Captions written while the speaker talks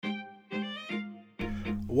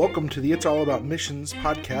Welcome to the It's All About Missions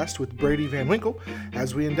podcast with Brady Van Winkle,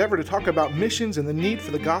 as we endeavor to talk about missions and the need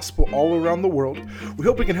for the gospel all around the world. We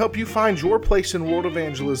hope we can help you find your place in world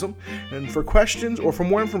evangelism. And for questions or for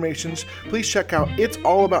more information, please check out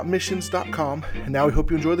it'sallaboutmissions.com. And now we hope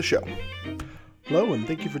you enjoy the show. Hello, and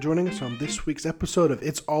thank you for joining us on this week's episode of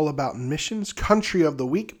It's All About Missions, Country of the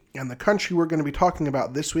Week. And the country we're going to be talking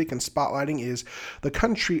about this week and spotlighting is the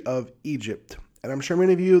country of Egypt. And I'm sure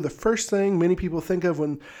many of you, the first thing many people think of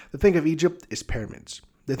when they think of Egypt is pyramids.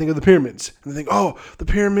 They think of the pyramids, and they think, oh, the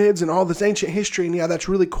pyramids and all this ancient history. And yeah, that's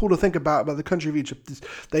really cool to think about the country of Egypt.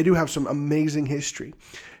 They do have some amazing history.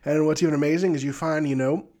 And what's even amazing is you find,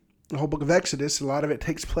 the whole book of Exodus, a lot of it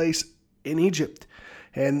takes place in Egypt.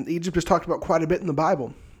 And Egypt is talked about quite a bit in the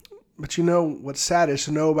Bible. But what's sad is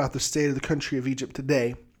to know about the state of the country of Egypt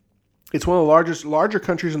today. It's one of the larger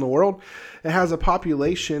countries in the world. It has a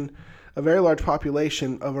very large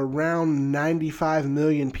population of around 95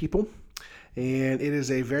 million people. And it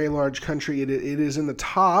is a very large country. It is in the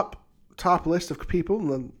top list of people, in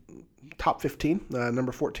the top 15,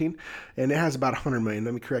 number 14. And it has about 100 million.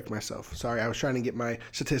 Let me correct myself. Sorry, I was trying to get my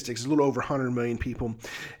statistics. It's a little over 100 million people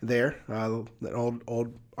there. That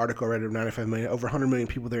old article I read of 95 million. Over 100 million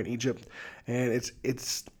people there in Egypt. And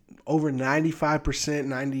it's over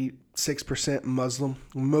 95%, 96% Muslim,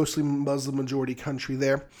 mostly Muslim majority country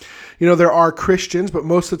there. There are Christians, but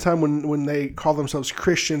most of the time when they call themselves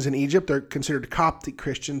Christians in Egypt, they're considered Coptic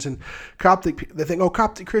Christians. And they think,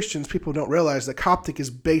 Coptic Christians, people don't realize that Coptic is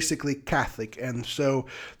basically Catholic. And so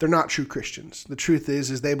they're not true Christians. The truth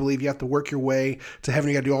is they believe you have to work your way to heaven.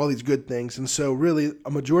 You got to do all these good things. And so really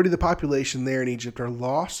a majority of the population there in Egypt are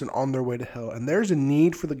lost and on their way to hell. And there's a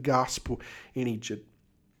need for the gospel in Egypt.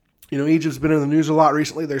 Egypt's been in the news a lot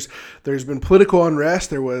recently. There's been political unrest.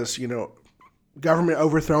 There was, government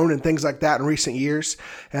overthrown and things like that in recent years.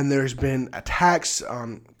 And there's been attacks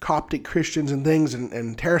on Coptic Christians and things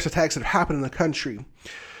and terrorist attacks that have happened in the country.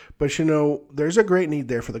 But, there's a great need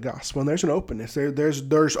there for the gospel, and there's an openness.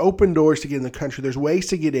 There's open doors to get in the country. There's ways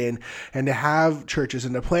to get in and to have churches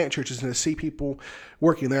and to plant churches and to see people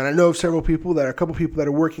working there. And I know of a couple people that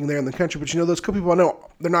are working there in the country, but those couple people I know,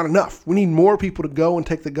 they're not enough. We need more people to go and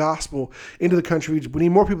take the gospel into the country of Egypt. We need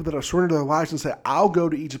more people that will surrender their lives and say, I'll go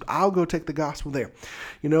to Egypt. I'll go take the gospel there.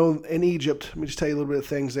 In Egypt, let me just tell you a little bit of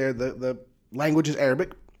things there. The language is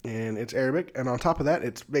Arabic. And it's Arabic, and on top of that,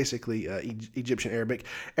 it's basically Egyptian Arabic.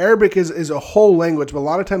 Arabic is a whole language, but a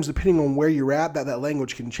lot of times, depending on where you're at, that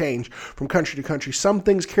language can change from country to country. Some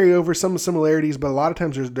things carry over, some similarities, but a lot of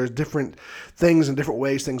times there's different things and different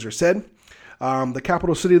ways things are said. The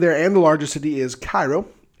capital city there and the largest city is Cairo.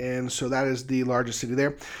 And so that is the largest city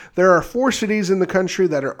there. There are 4 cities in the country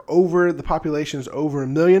that are the population is over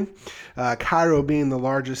 1 million. Cairo being the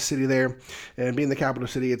largest city there and being the capital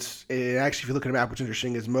city. Actually, if you look at a map, what's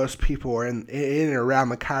interesting is most people are in and around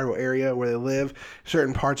the Cairo area where they live.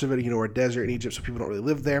 Certain parts of it, are desert in Egypt, so people don't really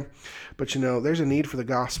live there. But, there's a need for the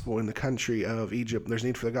gospel in the country of Egypt. There's a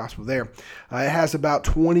need for the gospel there. It has about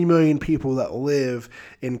 20 million people that live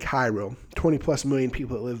in Cairo, 20 plus million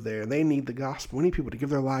people that live there. And they need the gospel. We need people to give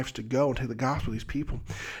their lives to go and take the gospel to these people.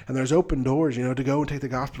 And there's open doors, to go and take the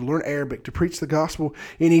gospel, to learn Arabic, to preach the gospel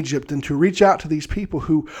in Egypt, and to reach out to these people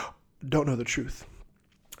who don't know the truth.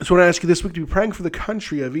 So I want to ask you this week to be praying for the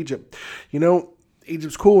country of Egypt.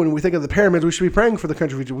 Egypt's cool. When we think of the pyramids, we should be praying for the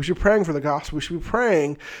country of Egypt. We should be praying for the gospel. We should be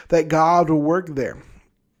praying that God will work there.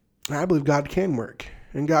 And I believe God can work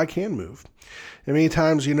and God can move. And many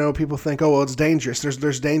times, people think, it's dangerous.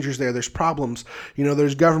 There's dangers there. There's problems.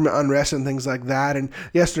 There's government unrest and things like that. And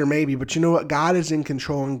yes, there may be. But you know what? God is in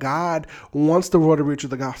control, and God wants the world to reach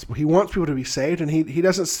with the gospel. He wants people to be saved. And he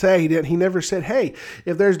doesn't say, he never said, hey,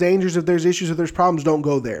 if there's dangers, if there's issues, if there's problems, don't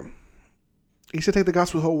go there. He said, take the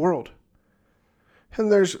gospel to the whole world. And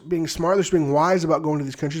there's being smart, there's being wise about going to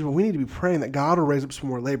these countries, but we need to be praying that God will raise up some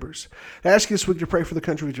more laborers. I ask you this week to pray for the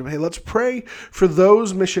country of Egypt. Hey, let's pray for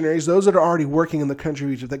those missionaries, those that are already working in the country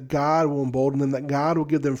of Egypt, that God will embolden them, that God will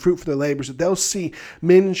give them fruit for their labors, that they'll see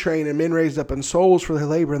men trained and men raised up and souls for their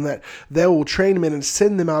labor, and that they will train men and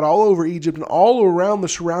send them out all over Egypt and all around the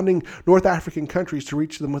surrounding North African countries to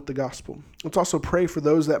reach them with the gospel. Let's also pray for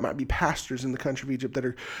those that might be pastors in the country of Egypt that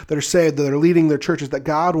are saved, that are leading their churches, that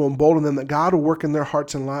God will embolden them, that God will work in their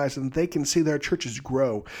hearts and lives, and they can see their churches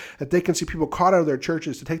grow, that they can see people caught out of their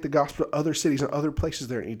churches to take the gospel to other cities and other places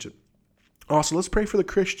there in Egypt. Also, let's pray for the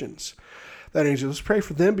Christians that in Egypt. Let's pray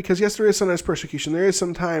for them, because yes, there is sometimes persecution. There is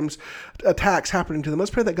sometimes attacks happening to them.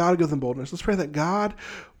 Let's pray that God will give them boldness. Let's pray that God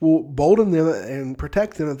will bolden them and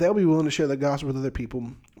protect them, that they'll be willing to share the gospel with other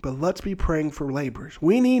people. But let's be praying for laborers.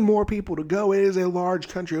 We need more people to go. It is a large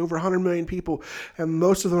country, over 100 million people, and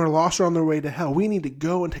most of them are lost or on their way to hell. We need to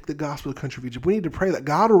go and take the gospel to the country of Egypt. We need to pray that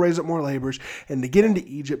God will raise up more laborers and to get into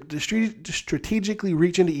Egypt, to strategically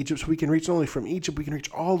reach into Egypt so we can reach not only from Egypt, we can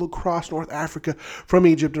reach all across North Africa from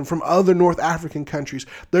Egypt and from other North African countries.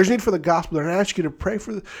 There's need for the gospel there, and I ask you to pray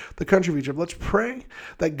for the country of Egypt. Let's pray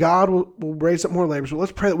that God will raise up more laborers. But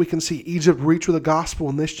let's pray that we can see Egypt reach with the gospel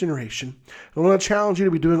in this generation. I want to challenge you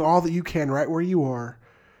to be doing all that you can right where you are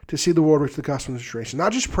to see the world reach the gospel in this generation.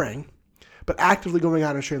 Not just praying, but actively going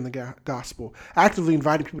out and sharing the gospel, actively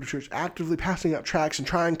inviting people to church, actively passing out tracts and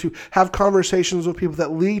trying to have conversations with people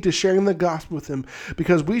that lead to sharing the gospel with them,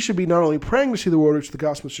 because we should be not only praying to see the world reach the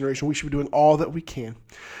gospel in this generation, we should be doing all that we can.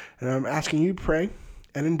 And I'm asking you to pray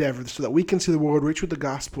and endeavor so that we can see the world reach with the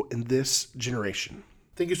gospel in this generation.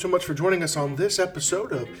 Thank you so much for joining us on this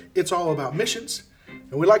episode of It's All About Missions.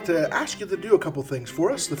 And we'd like to ask you to do a couple things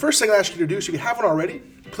for us. The first thing I ask you to do is, if you haven't already,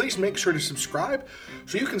 please make sure to subscribe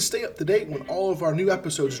so you can stay up to date when all of our new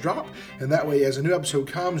episodes drop. And that way, as a new episode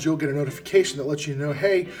comes, you'll get a notification that lets you know,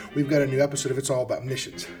 hey, we've got a new episode of It's All About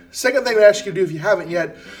Missions. Second thing I ask you to do, if you haven't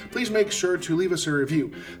yet, please make sure to leave us a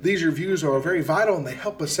review. These reviews are very vital, and they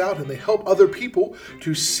help us out, and they help other people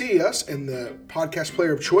to see us in the podcast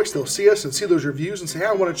player of choice. They'll see us and see those reviews and say, hey,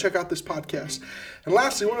 I want to check out this podcast. And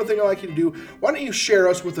lastly, one other thing I'd like you to do, why don't you share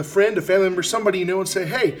us with a friend, a family member, somebody you know, and say,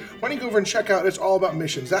 hey, why don't you go over and check out It's All About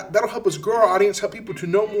Missions. That'll help us grow our audience, help people to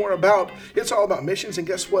know more about It's All About Missions, and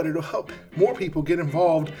guess what? It'll help more people get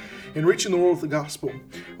involved in reaching the world with the gospel.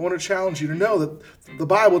 I want to challenge you to know that the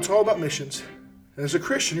Bible, it's all about missions. And as a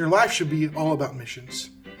Christian, your life should be all about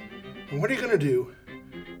missions. And what are you going to do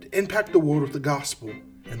to impact the world with the gospel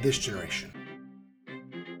in this generation?